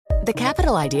The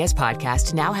Capital Ideas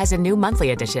podcast now has a new monthly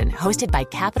edition hosted by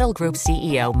Capital Group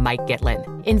CEO Mike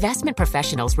Gitlin. Investment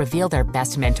professionals reveal their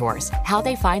best mentors, how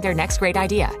they find their next great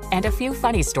idea, and a few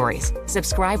funny stories.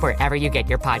 Subscribe wherever you get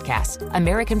your podcasts.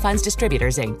 American Funds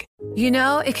Distributors, Inc. You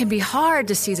know, it can be hard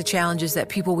to see the challenges that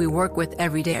people we work with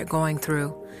every day are going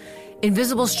through.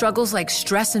 Invisible struggles like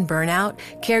stress and burnout,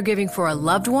 caregiving for a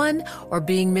loved one, or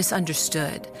being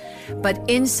misunderstood. But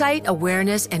insight,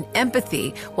 awareness, and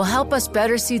empathy will help us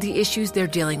better see the issues they're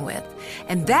dealing with.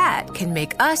 And that can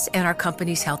make us and our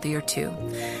companies healthier too.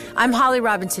 I'm Holly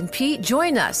Robinson Peete.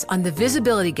 Join us on The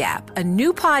Visibility Gap, a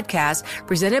new podcast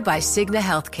presented by Cigna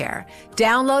Healthcare.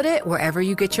 Download it wherever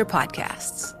you get your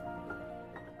podcasts.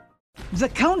 The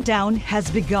countdown has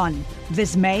begun.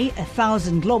 This May,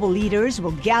 1,000 global leaders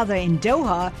will gather in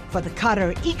Doha for the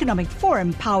Qatar Economic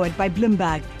Forum powered by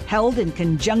Bloomberg, held in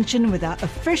conjunction with our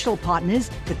official partners,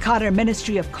 the Qatar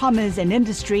Ministry of Commerce and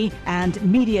Industry and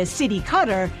Media City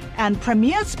Qatar, and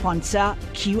premier sponsor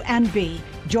QNB.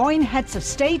 Join heads of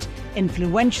state,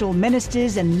 influential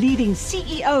ministers, and leading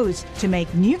CEOs to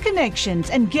make new connections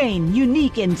and gain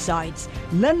unique insights.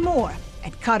 Learn more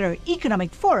at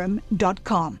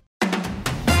QatarEconomicForum.com.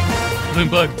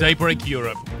 Bloomberg Daybreak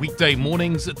Europe, weekday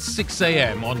mornings at 6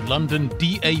 a.m. on London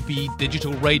DAB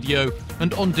digital radio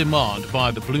and on demand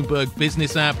via the Bloomberg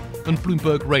Business app and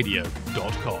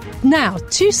BloombergRadio.com. Now,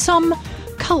 to some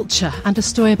culture and a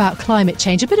story about climate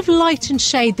change. A bit of light and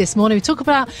shade this morning. We talk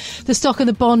about the stock and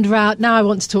the bond route. Now I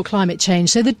want to talk climate change.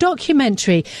 So the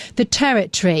documentary, The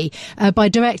Territory, by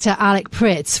director Alec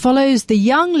Pritz, follows the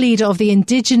young leader of the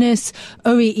indigenous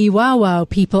Ori-Iwawao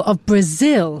people of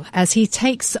Brazil as he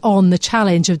takes on the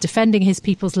challenge of defending his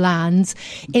people's lands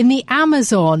in the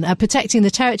Amazon, protecting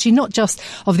the territory, not just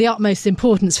of the utmost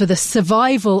importance for the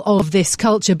survival of this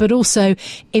culture, but also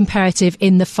imperative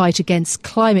in the fight against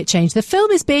climate change. The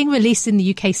film is being released in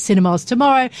the UK cinemas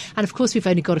tomorrow, and of course we've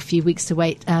only got a few weeks to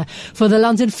wait for the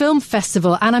London Film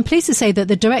Festival. And I'm pleased to say that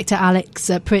the director Alex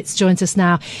Pritz joins us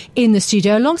now in the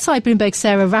studio alongside Bloomberg's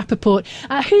Sarah Rappaport,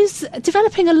 who's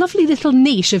developing a lovely little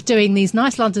niche of doing these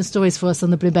nice London stories for us on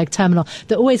the Bloomberg terminal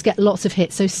that always get lots of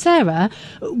hits. So Sarah,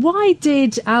 why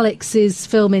did Alex's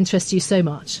film interest you so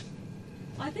much?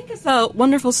 I think it's a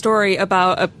wonderful story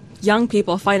about young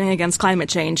people fighting against climate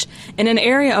change in an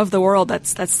area of the world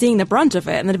that's seeing the brunt of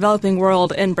it, in the developing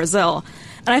world in Brazil.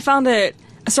 And I found it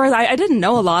a story that I didn't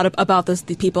know a lot about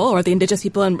the people or the indigenous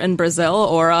people in Brazil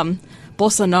or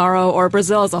Bolsonaro or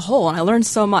Brazil as a whole. And I learned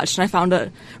so much, and I found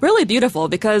it really beautiful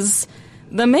because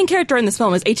the main character in this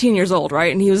film is 18 years old,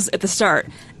 right? And he was at the start.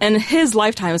 And his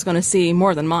lifetime is going to see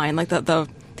more than mine, like the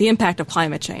impact of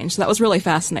climate change. So that was really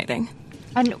fascinating.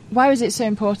 And why was it so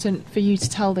important for you to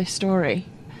tell this story?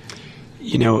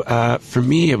 You know, for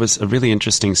me, it was a really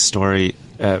interesting story,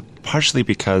 partially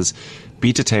because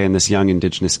Bitete and this young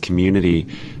indigenous community,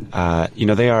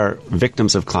 they are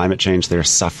victims of climate change. They're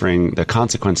suffering the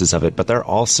consequences of it, but they're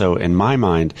also, in my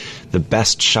mind, the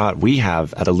best shot we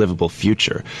have at a livable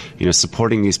future. You know,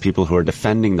 supporting these people who are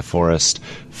defending the forest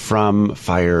from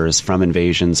fires, from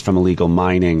invasions, from illegal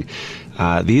mining.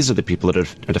 These are the people that are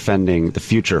defending the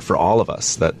future for all of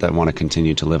us that want to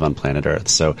continue to live on planet Earth.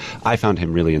 So I found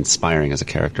him really inspiring as a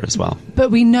character as well. But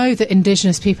we know that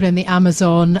indigenous people in the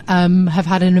Amazon have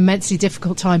had an immensely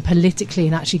difficult time politically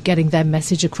in actually getting their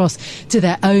message across to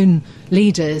their own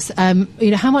leaders.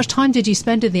 How much time did you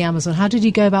spend in the Amazon? How did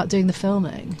you go about doing the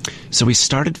filming? So we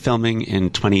started filming in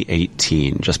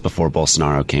 2018, just before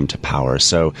Bolsonaro came to power.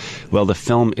 So, well, the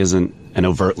film isn't an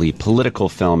overtly political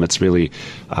film. It's really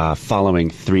following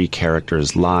three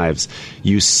characters' lives.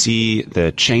 You see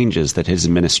the changes that his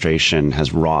administration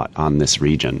has wrought on this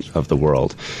region of the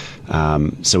world.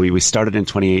 So we started in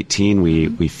 2018.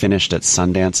 We finished at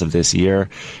Sundance of this year,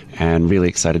 and really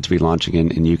excited to be launching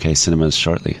in UK cinemas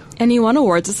shortly. And you won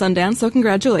awards at Sundance, so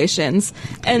congratulations.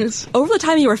 And over the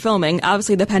time you were filming,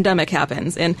 obviously the pandemic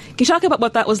happens. And can you talk about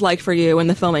what that was like for you in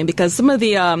the filming? Because some of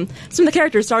the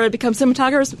characters started to become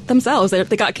cinematographers themselves.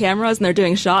 They got cameras and they're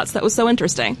doing shots. That was so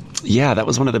interesting. Yeah, that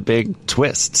was one of the big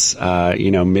twists.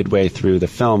 Midway through the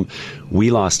film, we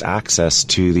lost access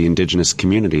to the indigenous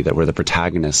community that were the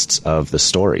protagonists of the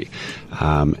story.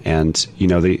 The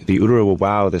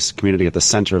Uri-Iwawao, this community at the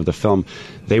center of the film,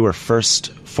 they were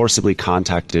first forcibly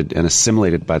contacted and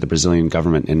assimilated by the Brazilian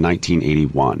government in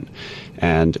 1981.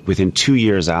 And within 2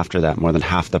 years after that, more than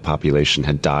half the population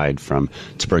had died from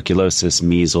tuberculosis,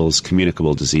 measles,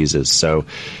 communicable diseases. So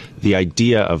the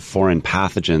idea of foreign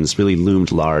pathogens really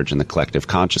loomed large in the collective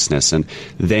consciousness, and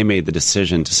they made the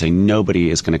decision to say nobody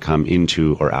is going to come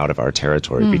into or out of our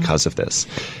territory because of this.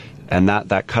 And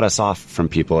that cut us off from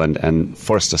people and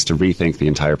forced us to rethink the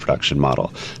entire production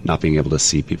model, not being able to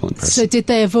see people in person. So did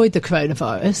they avoid the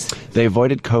coronavirus? They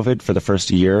avoided COVID for the first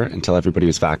year until everybody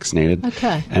was vaccinated.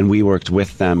 Okay. And we worked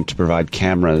with them to provide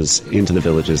cameras into the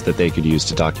villages that they could use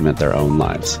to document their own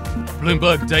lives.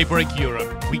 Bloomberg Daybreak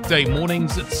Europe, weekday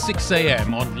mornings at 6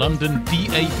 a.m. on London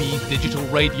DAB digital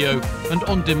radio and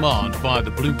on demand via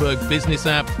the Bloomberg Business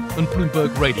app and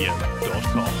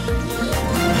BloombergRadio.com.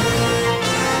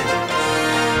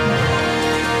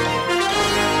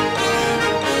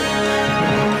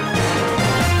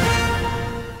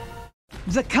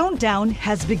 The countdown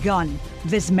has begun.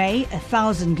 This May,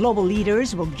 1,000 global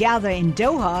leaders will gather in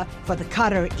Doha for the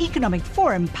Qatar Economic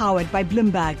Forum powered by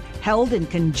Bloomberg, held in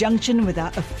conjunction with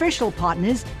our official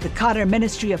partners, the Qatar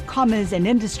Ministry of Commerce and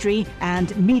Industry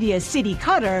and Media City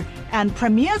Qatar, and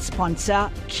premier sponsor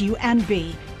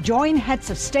QNB. Join heads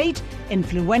of state,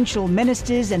 influential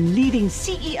ministers and leading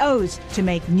CEOs to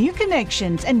make new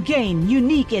connections and gain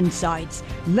unique insights.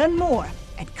 Learn more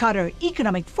at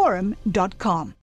QatarEconomicForum.com.